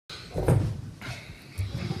Well,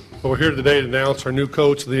 we're here today to announce our new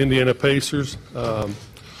coach of the Indiana Pacers.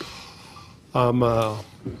 I'm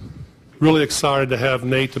really excited to have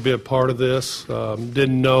Nate to be a part of this.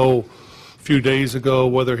 Didn't know a few days ago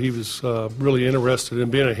whether he was really interested in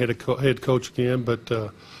being a head coach again, but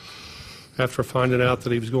after finding out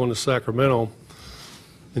that he was going to Sacramento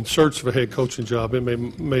in search of a head coaching job, it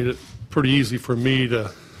made it pretty easy for me to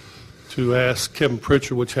ask Kevin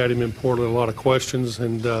Pritchard, which had him in Portland, a lot of questions,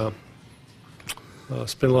 and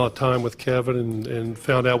spent a lot of time with Kevin and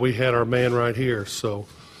found out we had our man right here. So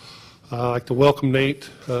I'd like to welcome Nate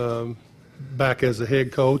back as the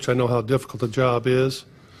head coach. I know how difficult the job is,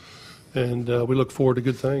 and we look forward to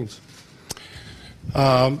good things.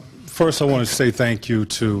 First, I want to say thank you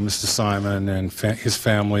to Mr. Simon and his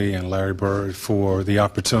family and Larry Bird for the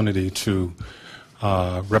opportunity to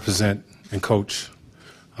represent and coach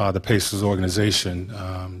the Pacers organization.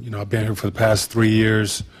 I've been here for the past 3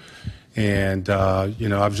 years, and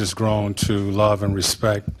I've just grown to love and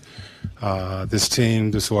respect this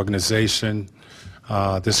team, this organization,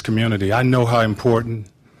 this community. I know how important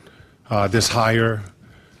this hire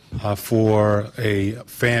for a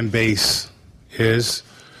fan base is.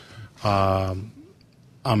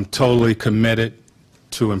 I'm totally committed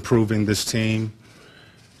to improving this team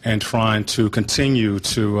and trying to continue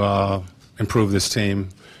to improve this team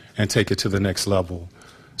and take it to the next level.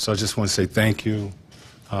 So I just want to say thank you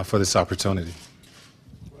for this opportunity.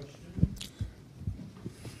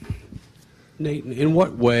 Nate, in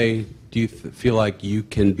what way do you feel like you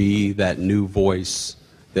can be that new voice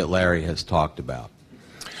that Larry has talked about?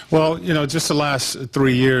 Well, just the last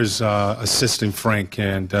 3 years assisting Frank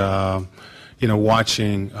and,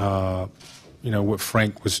 watching, what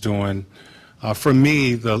Frank was doing. For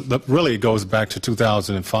me, really it goes back to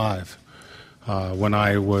 2005 when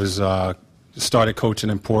I started coaching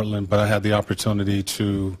in Portland, but I had the opportunity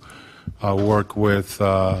to work with,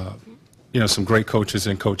 some great coaches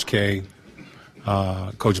in Coach K,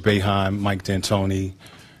 Coach Boeheim, Mike D'Antoni,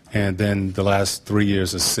 and then the last 3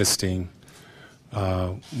 years assisting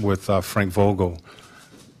with Frank Vogel.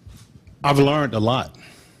 I've learned a lot,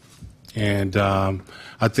 and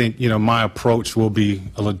I think my approach will be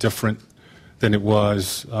a little different than it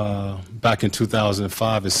was back in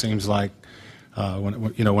 2005. It seems like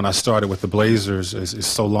when I started with the Blazers, it's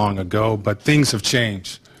so long ago, but things have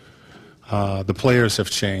changed. The players have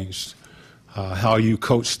changed. How you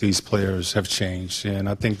coach these players have changed, and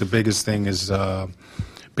I think the biggest thing is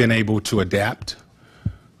being able to adapt.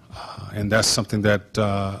 And that's something that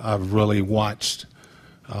I've really watched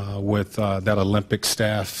with that Olympic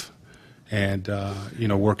staff and,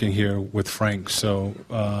 working here with Frank. So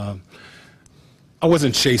I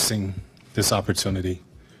wasn't chasing this opportunity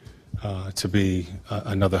to be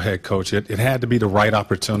another head coach. It had to be the right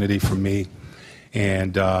opportunity for me.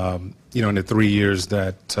 And, in the 3 years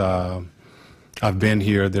that I've been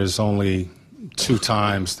here, there's only 2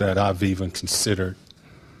 times that I've even considered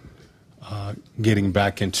getting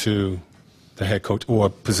back into the head coach or a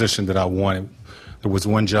position that I wanted. There was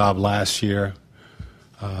one job last year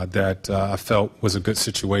that I felt was a good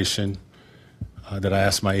situation that I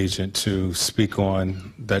asked my agent to speak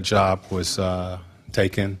on. That job was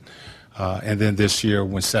taken. And then this year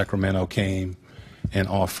when Sacramento came and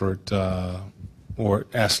offered or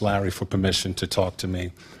asked Larry for permission to talk to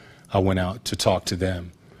me, I went out to talk to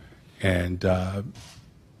them. And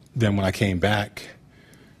then when I came back,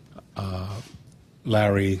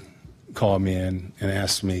 Larry called me in and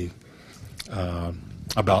asked me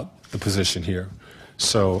about the position here.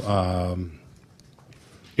 So, I'm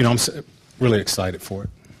really excited for it.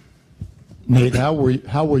 Nate, how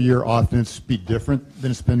will your offense be different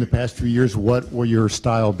than it's been the past few years? What will your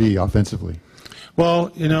style be offensively? Well,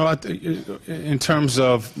 in terms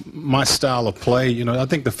of my style of play, I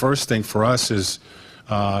think the first thing for us is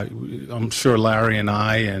I'm sure Larry and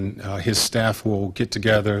I and his staff will get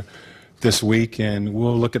together this week and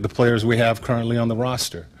we'll look at the players we have currently on the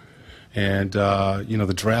roster. And,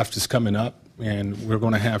 the draft is coming up and we're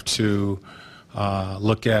going to have to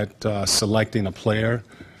look at selecting a player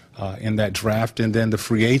in that draft and then the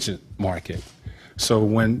free agent market. So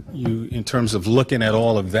when in terms of looking at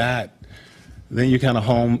all of that, then you kind of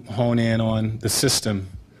hone in on the system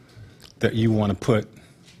that you want to put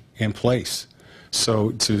in place.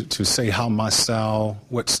 So to say how my style,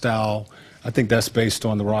 what style, I think that's based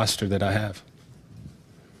on the roster that I have.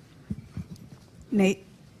 Nate,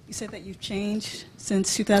 you said that you've changed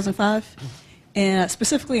since 2005, and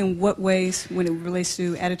specifically in what ways when it relates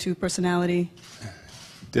to attitude, personality?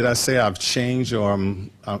 Did I say I've changed, or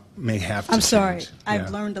I may have to I'm sorry. change? I've Yeah.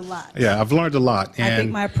 learned a lot. Yeah, I've learned a lot. I think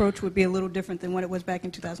And my approach would be a little different than what it was back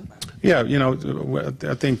in 2005. yeah,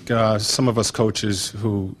 I think some of us coaches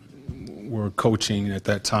who were coaching at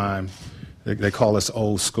that time, they call us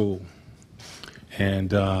old school.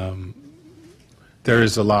 And there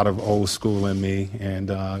is a lot of old school in me, and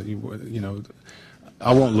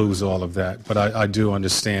I won't lose all of that, but I do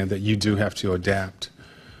understand that you do have to adapt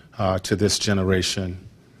to this generation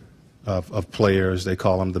of players. They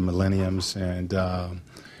call them the millenniums, and as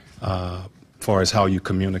far as how you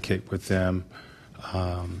communicate with them,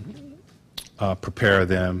 prepare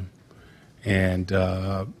them, and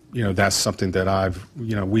that's something that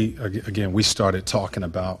we started talking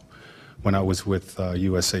about when I was with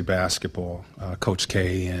USA Basketball, Coach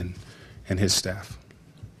K and his staff.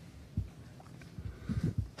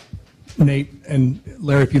 Nate and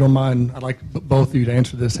Larry, if you don't mind, I'd like both of you to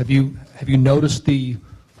answer this. Have you noticed the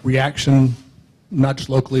reaction, not just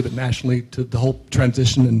locally but nationally, to the whole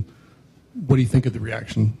transition, and what do you think of the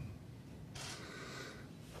reaction?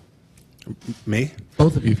 Me?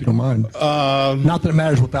 Both of you, if you don't mind. Not that it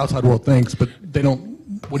matters what the outside world thinks, but they don't.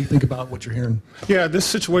 What do you think about what you're hearing? Yeah, this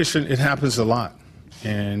situation, it happens a lot.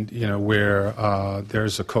 And, where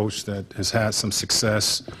there's a coach that has had some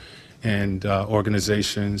success in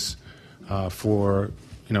organizations for,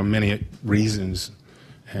 many reasons.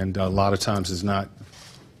 And a lot of times it's not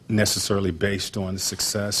necessarily based on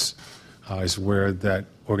success. It's where that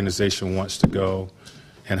organization wants to go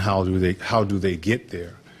and how do they get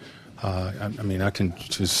there. I can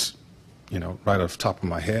just, right off the top of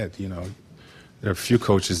my head, there are a few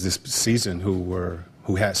coaches this season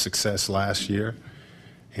who had success last year,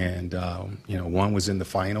 and one was in the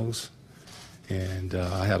finals. And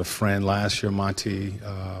I had a friend last year, Monty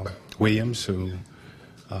Williams, who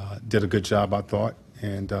did a good job, I thought.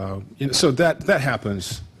 And so that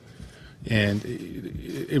happens, and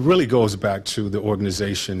it really goes back to the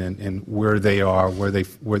organization and where they are, where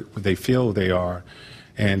they feel they are,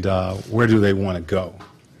 and where do they want to go.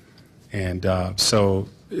 And so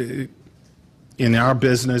in our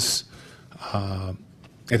business,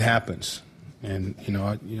 it happens. And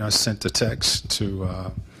I sent a text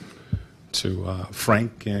to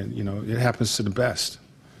Frank, and it happens to the best.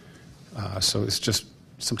 So it's just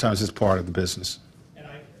sometimes it's part of the business. And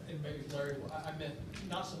maybe Larry, I meant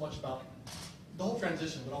not so much about the whole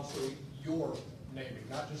transition, but also your naming,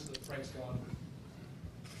 not just that Frank's gone.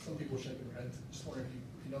 Some people are shaking their heads. Just wondering if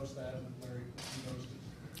you noticed that, and Larry, if you noticed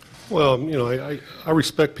it. Well, I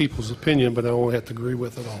respect people's opinion, but I don't have to agree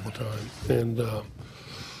with it all the time. And,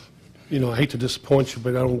 I hate to disappoint you,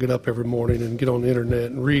 but I don't get up every morning and get on the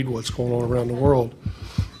internet and read what's going on around the world.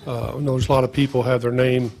 I know there's a lot of people have their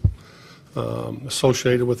name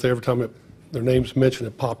associated with it. Every time their name's mentioned,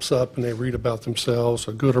 it pops up and they read about themselves,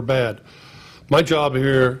 or good or bad. My job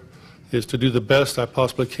here is to do the best I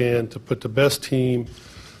possibly can to put the best team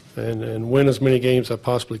and win as many games as I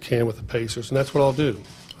possibly can with the Pacers, and that's what I'll do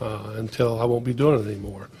until I won't be doing it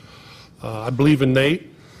anymore. I believe in Nate.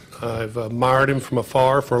 I've admired him from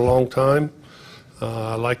afar for a long time.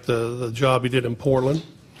 I like the job he did in Portland.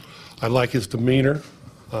 I like his demeanor.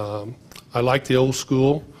 I like the old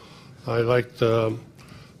school. I like the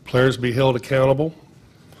players be held accountable.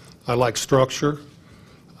 I like structure.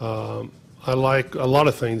 I like a lot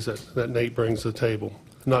of things that Nate brings to the table.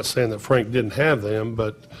 I'm not saying that Frank didn't have them,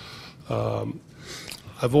 but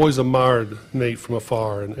I've always admired Nate from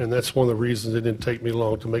afar, and that's one of the reasons it didn't take me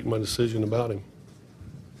long to make my decision about him.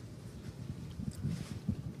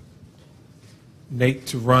 Nate,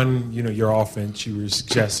 to run, your offense, you were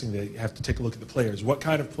suggesting that you have to take a look at the players. What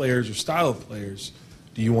kind of players or style of players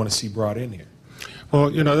do you want to see brought in here?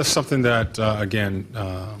 Well, that's something that, again,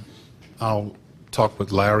 I'll talk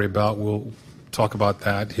with Larry about. We'll talk about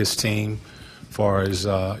that, his team, as far as,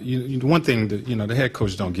 one thing that, the head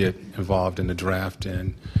coach don't get involved in the draft,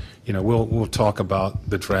 and, we'll talk about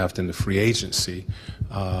the draft and the free agency.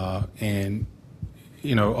 And,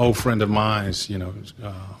 old friend of mine's,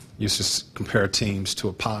 used to compare teams to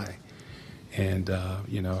a pie. And,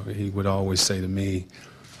 he would always say to me,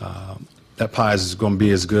 that pie is going to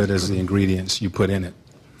be as good as the ingredients you put in it.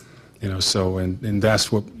 So, and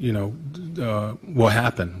that's what, will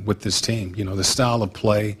happen with this team. The style of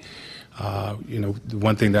play, the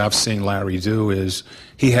one thing that I've seen Larry do is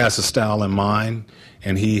he has a style in mind,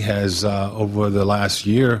 and he has, over the last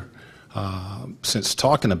year, since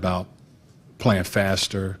talking about playing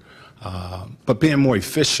faster, but being more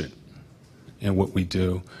efficient in what we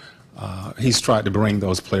do, he's tried to bring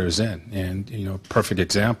those players in. And, perfect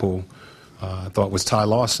example, I thought was Ty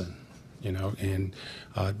Lawson, and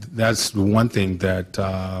that's the one thing that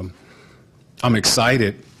I'm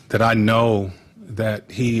excited that I know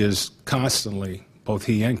that he is constantly, both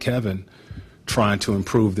he and Kevin, trying to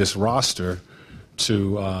improve this roster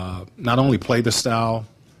to not only play the style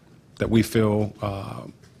that we feel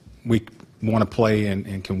we want to play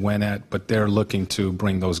and can win at, but they're looking to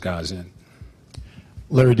bring those guys in.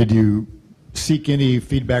 Larry, did you seek any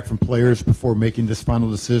feedback from players before making this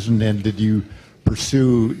final decision, and did you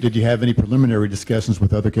have any preliminary discussions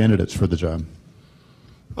with other candidates for the job?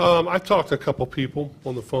 I've talked to a couple people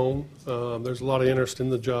on the phone. There's a lot of interest in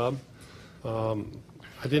the job. I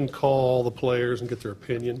didn't call all the players and get their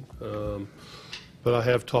opinion, but I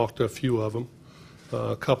have talked to a few of them,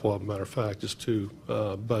 a couple of them, matter of fact, just two.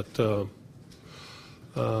 You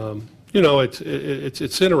know,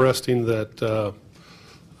 it's interesting that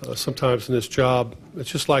sometimes in this job, it's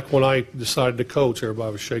just like when I decided to coach,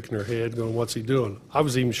 everybody was shaking their head, going, "What's he doing?" I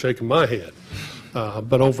was even shaking my head.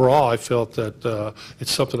 But overall, I felt that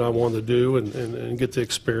it's something I wanted to do and get the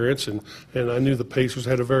experience, and I knew the Pacers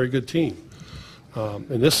had a very good team.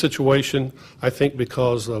 In this situation, I think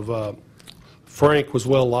because of Frank was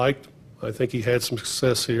well liked, I think he had some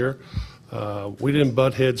success here. We didn't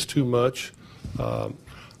butt heads too much, but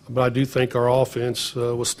I do think our offense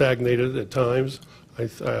was stagnated at times.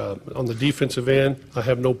 On the defensive end, I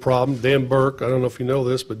have no problem. Dan Burke, I don't know if you know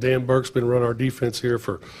this, but Dan Burke's been running our defense here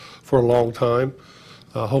for a long time.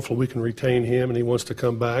 Hopefully we can retain him, and he wants to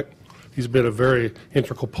come back. He's been a very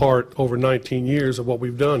integral part over 19 years of what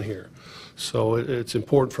we've done here. So it's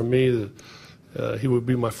important for me that he would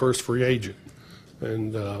be my first free agent,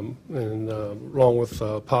 and along with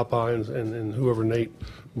Popeye and whoever Nate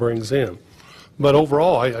brings in. But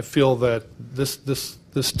overall, I feel that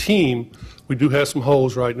this team, we do have some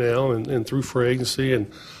holes right now and through free agency, and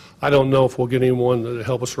I don't know if we'll get anyone to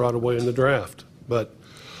help us right away in the draft. But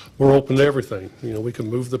we're open to everything. You know, we can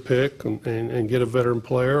move the pick and get a veteran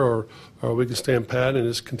player, or we can stand pat and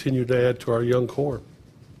just continue to add to our young core.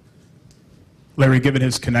 Larry, given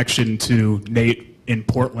his connection to Nate in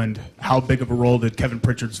Portland, how big of a role did Kevin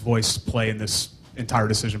Pritchard's voice play in this entire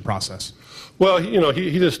decision process? Well, you know,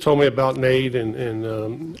 he just told me about Nate,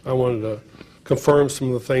 and I wanted to confirm some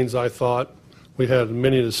of the things I thought. We had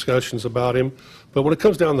many discussions about him. But when it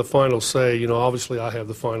comes down to the final say, you know, obviously I have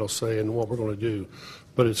the final say in what we're going to do.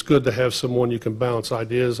 But it's good to have someone you can bounce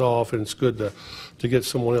ideas off, and it's good to get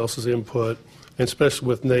someone else's input, and especially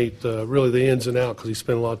with Nate, really the ins and outs, because he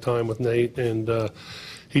spent a lot of time with Nate, and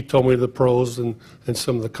he told me the pros and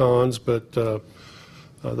some of the cons, but the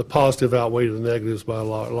positive outweighed the negatives by a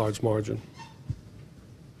large margin.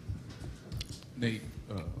 Nate,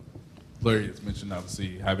 Larry has mentioned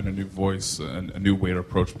obviously having a new voice and a new way to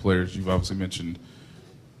approach players. You've obviously mentioned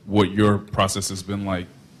what your process has been like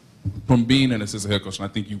from being an assistant head coach, and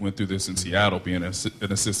I think you went through this in Seattle, being an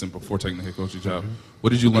assistant before taking the head coaching job.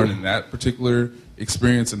 What did you learn in that particular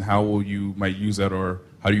experience, and how will you might use that, or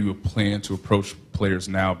how do you plan to approach players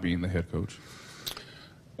now being the head coach?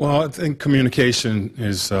 Well, I think communication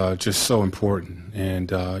is just so important.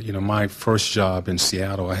 And, you know, my first job in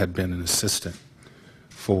Seattle, I had been an assistant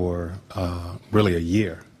for really a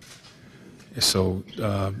year. So,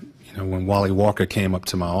 you know, when Wally Walker came up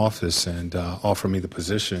to my office and offered me the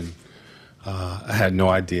position, I had no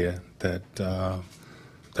idea that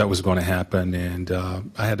that was going to happen. And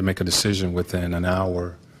I had to make a decision within an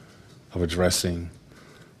hour of addressing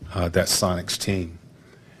that Sonics team.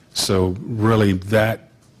 So really that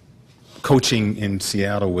coaching in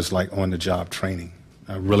Seattle was like on-the-job training.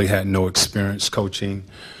 I really had no experience coaching.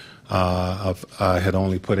 I had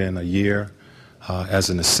only put in a year as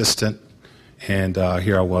an assistant, and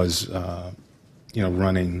here I was, you know,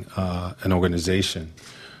 running an organization.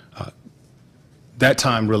 That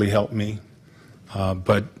time really helped me,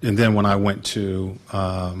 and then when I went to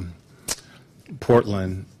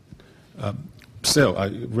Portland, still, I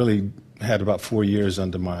really had about 4 years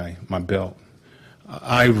under my belt.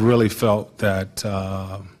 I really felt that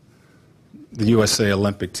the USA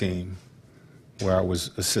Olympic team, where I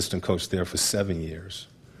was assistant coach there for 7 years,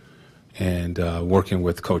 and working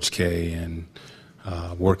with Coach K and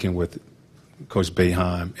working with Coach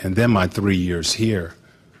Boeheim, and then my 3 years here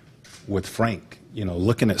with Frank, you know,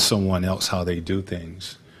 looking at someone else, how they do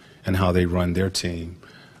things and how they run their team,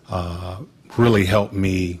 really helped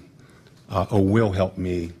me, or will help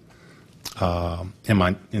me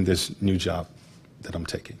in this new job that I'm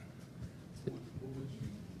taking.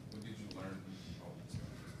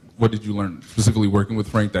 What did you learn specifically working with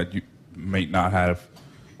Frank that you may not have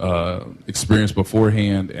experienced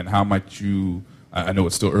beforehand, and how might you, I know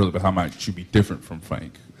it's still early, but how might you be different from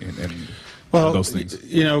Frank? and those things?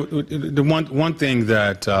 The one thing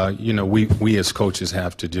that we as coaches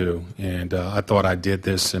have to do, and I thought I did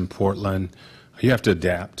this in Portland. You have to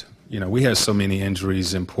adapt. We had so many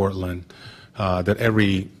injuries in Portland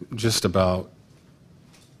that just about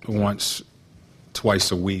once,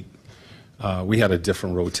 twice a week, we had a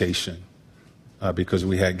different rotation because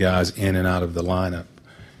we had guys in and out of the lineup,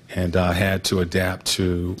 and had to adapt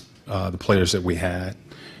to the players that we had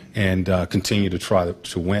and continue to try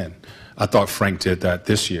to win. I thought Frank did that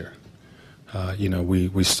this year.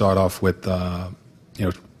 We start off with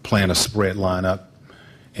playing a spread lineup,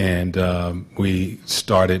 and we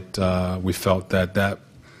felt that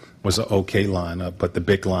was an okay lineup, but the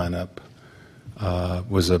big lineup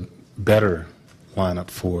was a better lineup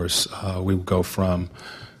for us. We would go from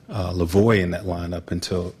Lavoie in that lineup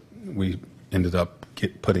until we ended up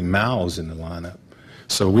putting Miles in the lineup.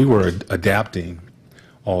 So we were adapting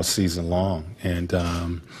all season long, and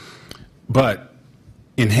but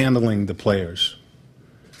in handling the players,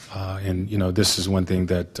 and this is one thing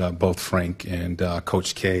that both Frank and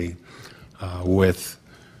Coach K, with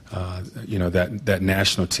that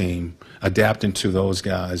national team, adapting to those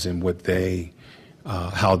guys and what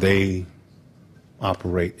how they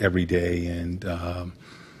operate every day, and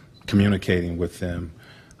communicating with them,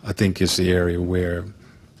 I think is the area where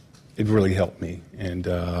it really helped me, and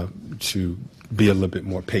to be a little bit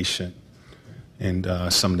more patient in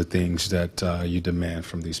some of the things that you demand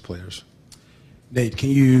from these players. Nate, can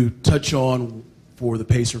you touch on, for the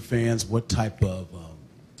Pacer fans, what type of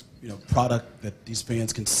product that these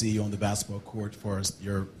fans can see on the basketball court as far as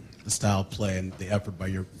the style of play and the effort by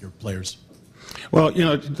your players? Well,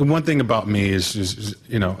 the one thing about me is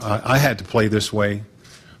I had to play this way.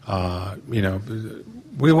 We're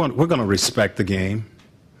going to respect the game.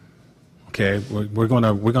 Okay, we're going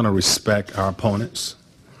to respect our opponents.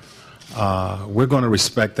 We're going to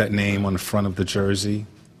respect that name on the front of the jersey.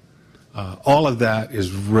 All of that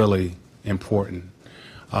is really important.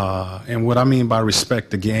 And what I mean by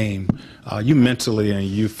respect the game, you mentally and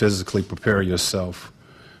you physically prepare yourself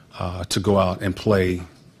to go out and play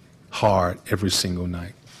hard every single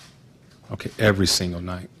night. Okay, every single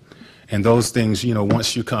night. And those things,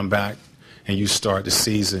 once you come back and you start the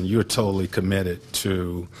season, you're totally committed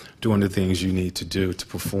to doing the things you need to do to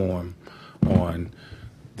perform on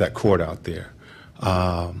that court out there.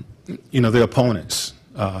 The opponents,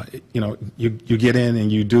 you get in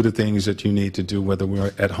and you do the things that you need to do, whether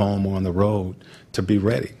we're at home or on the road, to be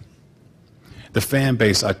ready. The fan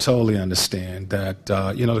base, I totally understand that,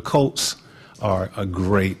 the Colts are a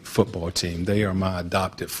great football team. They are my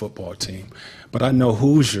adopted football team. But I know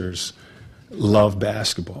Hoosiers love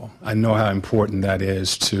basketball. I know how important that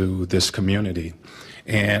is to this community.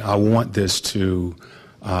 And I want this to,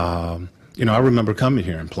 I remember coming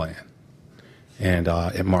here and playing. And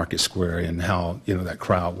at Market Square, and how, that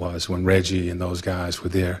crowd was when Reggie and those guys were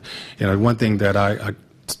there. One thing that I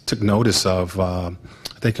took notice of, I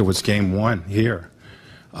think it was game one here,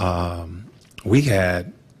 we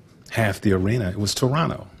had half the arena. It was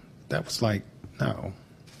Toronto. That was like, no,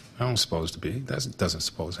 I don't supposed to be. That doesn't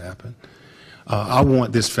supposed to happen. I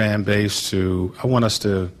want this fan base I want us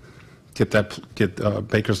to get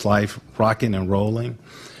Baker's Life rocking and rolling.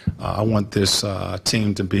 I want this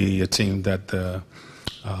team to be a team that the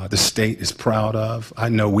state is proud of. I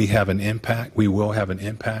know we have an impact. We will have an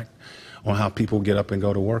impact on how people get up and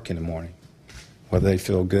go to work in the morning, whether they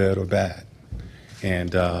feel good or bad.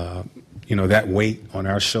 And, that weight on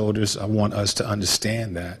our shoulders, I want us to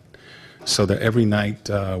understand that, so that every night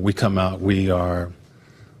we come out, we are,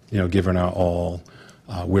 giving our all.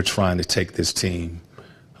 We're trying to take this team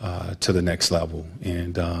to the next level.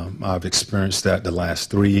 And I've experienced that the last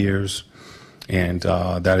 3 years, and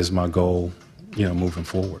that is my goal, moving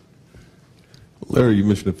forward. Larry, you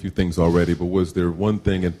mentioned a few things already, but was there one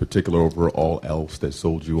thing in particular overall else that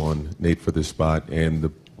sold you on Nate for this spot? And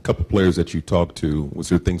the couple players that you talked to, was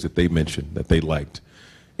there things that they mentioned that they liked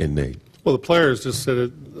in Nate? Well, the players just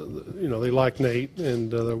said they like Nate,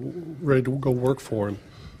 and they're ready to go work for him.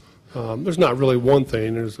 There's not really one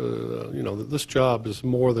thing. There's this job is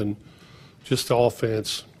more than just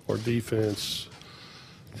offense or defense.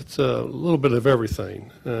 It's a little bit of everything.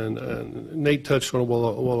 And Nate touched on it a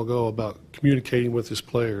while ago about communicating with his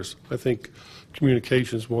players. I think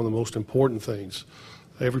communication is one of the most important things.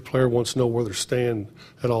 Every player wants to know where they stand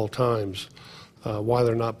at all times, why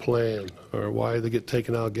they're not playing, or why they get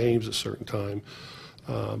taken out of games at a certain time.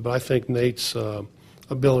 But I think Nate's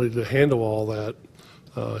ability to handle all that,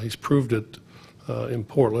 he's proved it in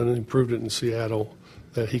Portland, and he proved it in Seattle,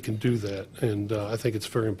 that he can do that. And I think it's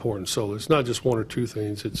very important. So it's not just one or two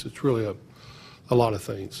things. It's really a lot of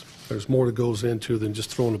things. There's more that goes into than just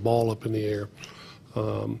throwing the ball up in the air.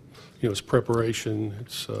 It's preparation,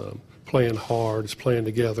 it's playing hard, it's playing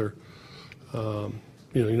together.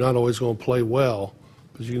 You're not always going to play well,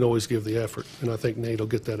 but you can always give the effort, and I think Nate will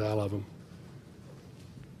get that out of him.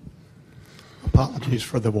 Apologies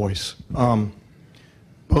for the voice.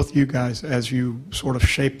 Both you guys, as you sort of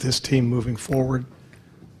shape this team moving forward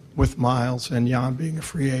with Miles and Jan being a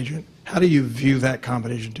free agent, how do you view that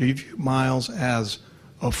combination? Do you view Miles as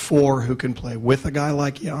a 4 who can play with a guy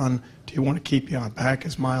like Jan? Do you want to keep Jan back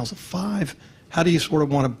as Miles a 5? How do you sort of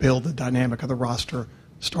want to build the dynamic of the roster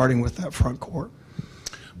starting with that front court?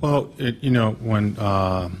 Well, when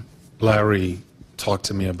Larry talked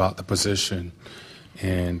to me about the position,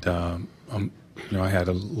 and I had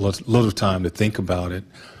a little time to think about it,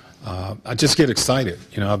 I just get excited.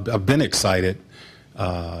 I've been excited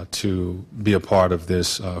to be a part of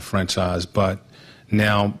this franchise, but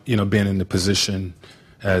now, being in the position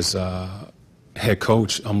as head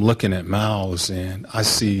coach, I'm looking at Miles, and I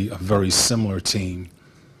see a very similar team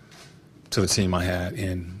to the team I had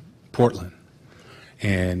in Portland.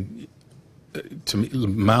 And to me,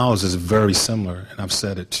 Miles is very similar, and I've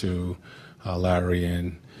said it to Larry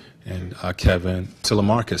and Kevin, to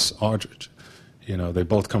LaMarcus Aldridge. They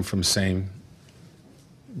both come from the same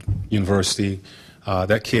university.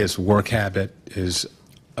 That kid's work habit is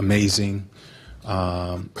amazing.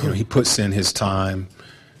 He puts in his time.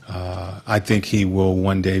 I think he will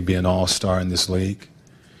one day be an all-star in this league.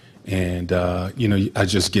 And, I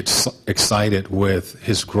just get excited with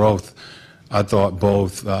his growth. I thought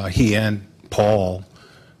both he and Paul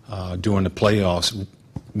during the playoffs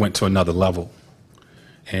went to another level.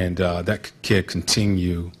 And that kid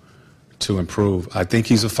continue to improve. I think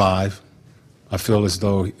he's a 5. I feel as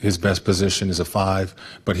though his best position is a 5,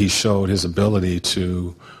 but he showed his ability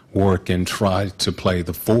to work and try to play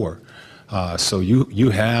the 4. So you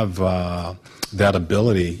have that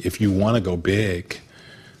ability if you want to go big,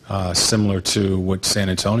 similar to what San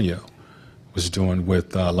Antonio was doing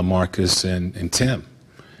with LaMarcus and Tim.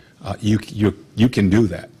 You can do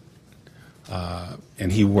that.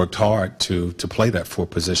 And he worked hard to play that 4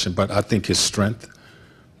 position, but I think his strength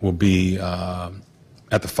will be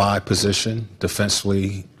at the 5 position.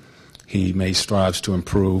 Defensively, he made strides to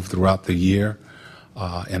improve throughout the year.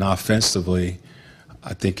 And offensively,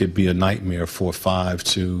 I think it'd be a nightmare for a 5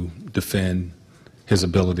 to defend his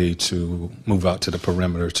ability to move out to the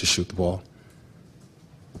perimeter to shoot the ball.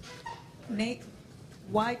 Nate,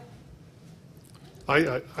 why?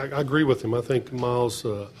 I agree with him. I think Miles,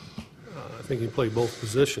 I think he can play both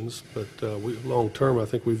positions, but long term, I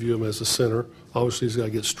think we view him as a center. Obviously, he's got to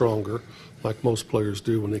get stronger, like most players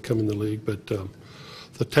do when they come in the league, but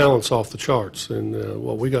the talent's off the charts. And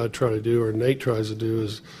what we got to try to do, or Nate tries to do,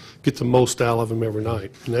 is get the most out of him every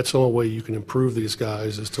night. And that's the only way you can improve these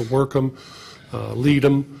guys, is to work them, lead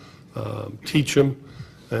them, teach them.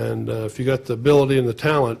 And if you got the ability and the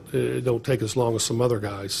talent, it don't take as long as some other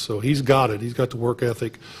guys. So he's got it. He's got the work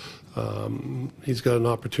ethic. He's got an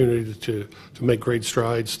opportunity to make great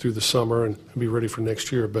strides through the summer and be ready for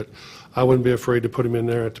next year. But I wouldn't be afraid to put him in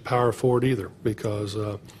there at the power forward either, because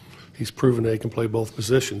he's proven that he can play both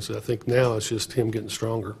positions. I think now it's just him getting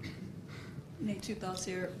stronger. Nate, 2 thoughts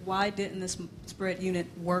here. Why didn't this spread unit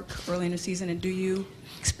work early in the season, and do you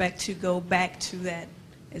expect to go back to that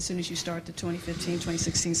as soon as you start the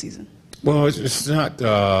 2015-2016 season? Well, it's not.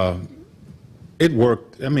 It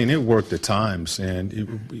worked. I mean, it worked at times, and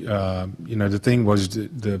the thing was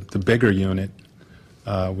the bigger unit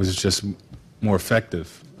was just more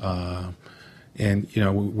effective. And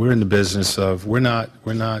we're in the business of we're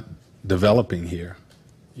not developing here.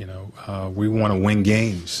 We want to win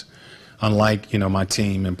games. Unlike my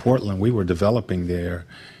team in Portland, we were developing there,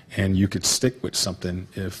 and you could stick with something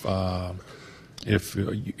if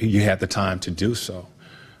you had the time to do so.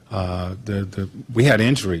 We had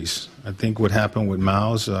injuries. I think what happened with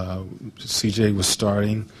Miles, CJ was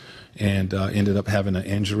starting and ended up having an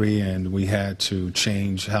injury, and we had to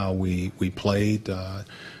change how we played. I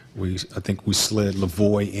think we slid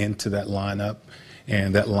Lavoie into that lineup,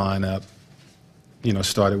 and that lineup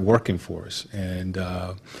started working for us. And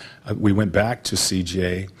we went back to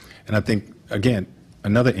CJ, and I think, again,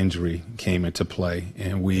 another injury came into play,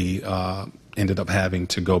 and we ended up having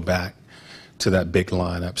to go back to that big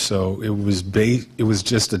lineup. So it was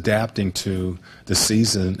just adapting to the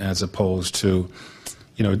season as opposed to,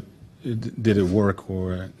 did it work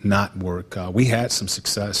or not work? We had some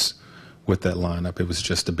success with that lineup. It was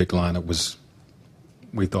just the big lineup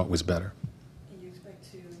we thought was better. And you expect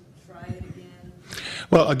to try it again?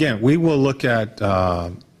 Well, again, we will look at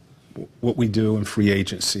what we do in free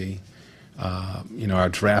agency, our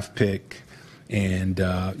draft pick, And,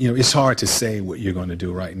 it's hard to say what you're going to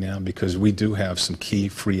do right now because we do have some key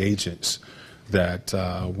free agents that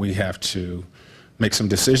we have to make some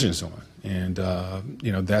decisions on. And,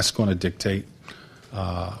 that's going to dictate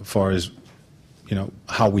as far as,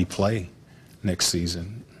 how we play next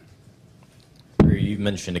season. You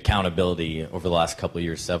mentioned accountability over the last couple of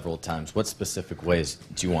years several times. What specific ways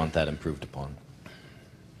do you want that improved upon?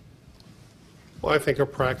 Well, I think our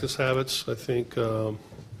practice habits, I think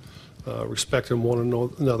respecting one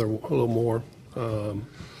another a little more.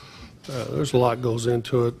 There's a lot goes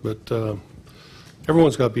into it, but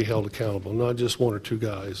everyone's got to be held accountable, not just one or two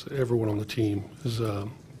guys. Everyone on the team is,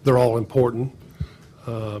 they're all important.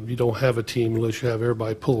 You don't have a team unless you have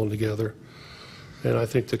everybody pulling together. And I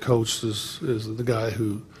think the coach is the guy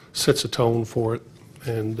who sets a tone for it.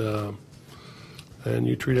 And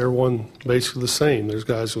you treat everyone basically the same. There's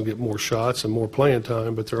guys who get more shots and more playing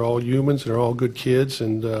time, but they're all humans, they're all good kids,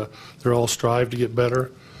 and they're all strive to get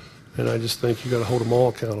better. And I just think you got to hold them all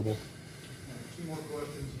accountable. Two more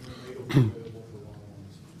questions.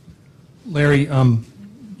 Larry,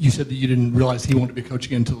 you said that you didn't realize he wanted to be a coach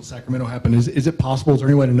again until Sacramento happened. Is it possible? Is there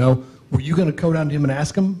any way to know? Were you going to go down to him and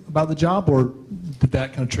ask him about the job, or did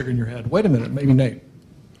that kind of trigger in your head? Wait a minute, maybe Nate.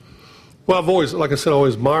 Well, I've always, like I said,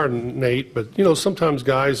 always admired Nate, but, sometimes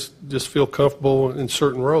guys just feel comfortable in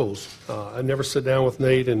certain roles. I never sit down with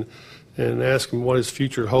Nate and ask him what his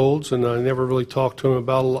future holds, and I never really talked to him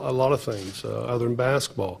about a lot of things other than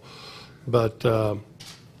basketball. But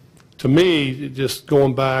to me, just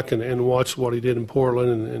going back and watch what he did in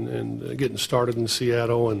Portland and getting started in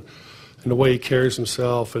Seattle and the way he carries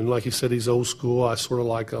himself, and like he said, he's old school. I sort of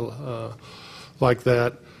like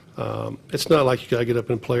that. It's not like you got to get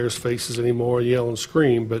up in players' faces anymore and yell and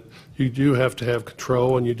scream, but you do have to have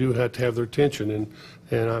control and you do have to have their attention,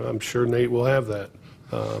 and I'm sure Nate will have that.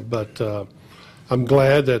 But I'm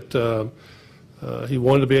glad that he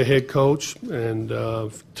wanted to be a head coach, and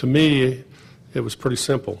to me, it was pretty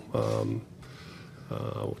simple.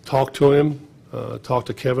 Talked to him, talked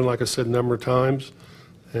to Kevin, like I said, a number of times,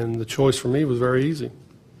 and the choice for me was very easy.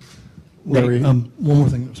 Larry, one more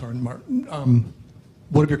thing. Sorry, Mark.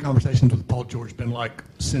 What have your conversations with Paul George been like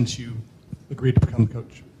since you agreed to become the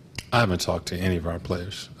coach? I haven't talked to any of our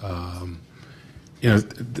players.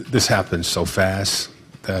 This happened so fast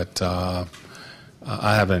that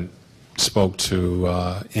I haven't spoke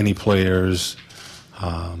to any players,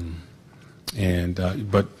 but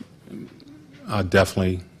I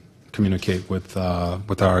definitely communicate with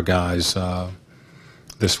our guys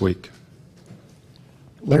this week.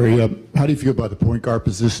 Larry, how do you feel about the point guard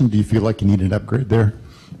position? Do you feel like you need an upgrade there?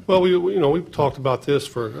 Well, we've talked about this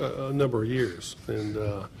for a number of years, and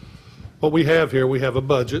what we have here, we have a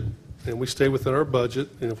budget, and we stay within our budget.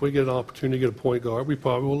 And if we get an opportunity to get a point guard, we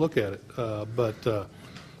probably will look at it. But to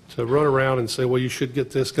run around and say, well, you should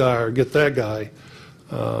get this guy or get that guy,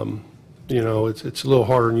 it's a little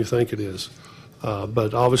harder than you think it is.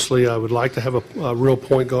 But obviously, I would like to have a real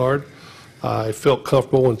point guard. I felt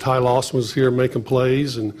comfortable when Ty Lawson was here making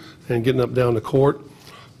plays and getting up down the court.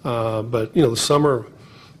 But, the summer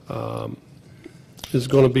is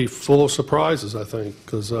going to be full of surprises, I think,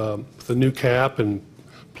 because with the new cap and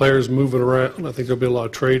players moving around, I think there'll be a lot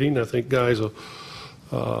of trading. I think guys will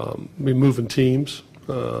be moving teams.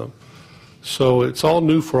 So it's all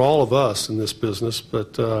new for all of us in this business.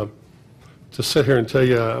 But to sit here and tell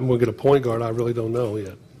you I'm going to get a point guard, I really don't know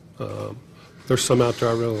yet. There's some out there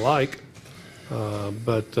I really like.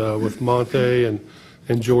 But with Monte and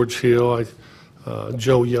George Hill,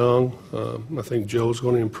 Joe Young, I think Joe's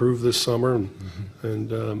going to improve this summer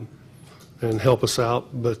and help us out.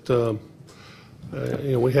 But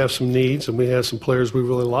we have some needs and we have some players we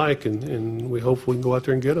really like, and we hope we can go out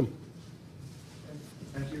there and get them.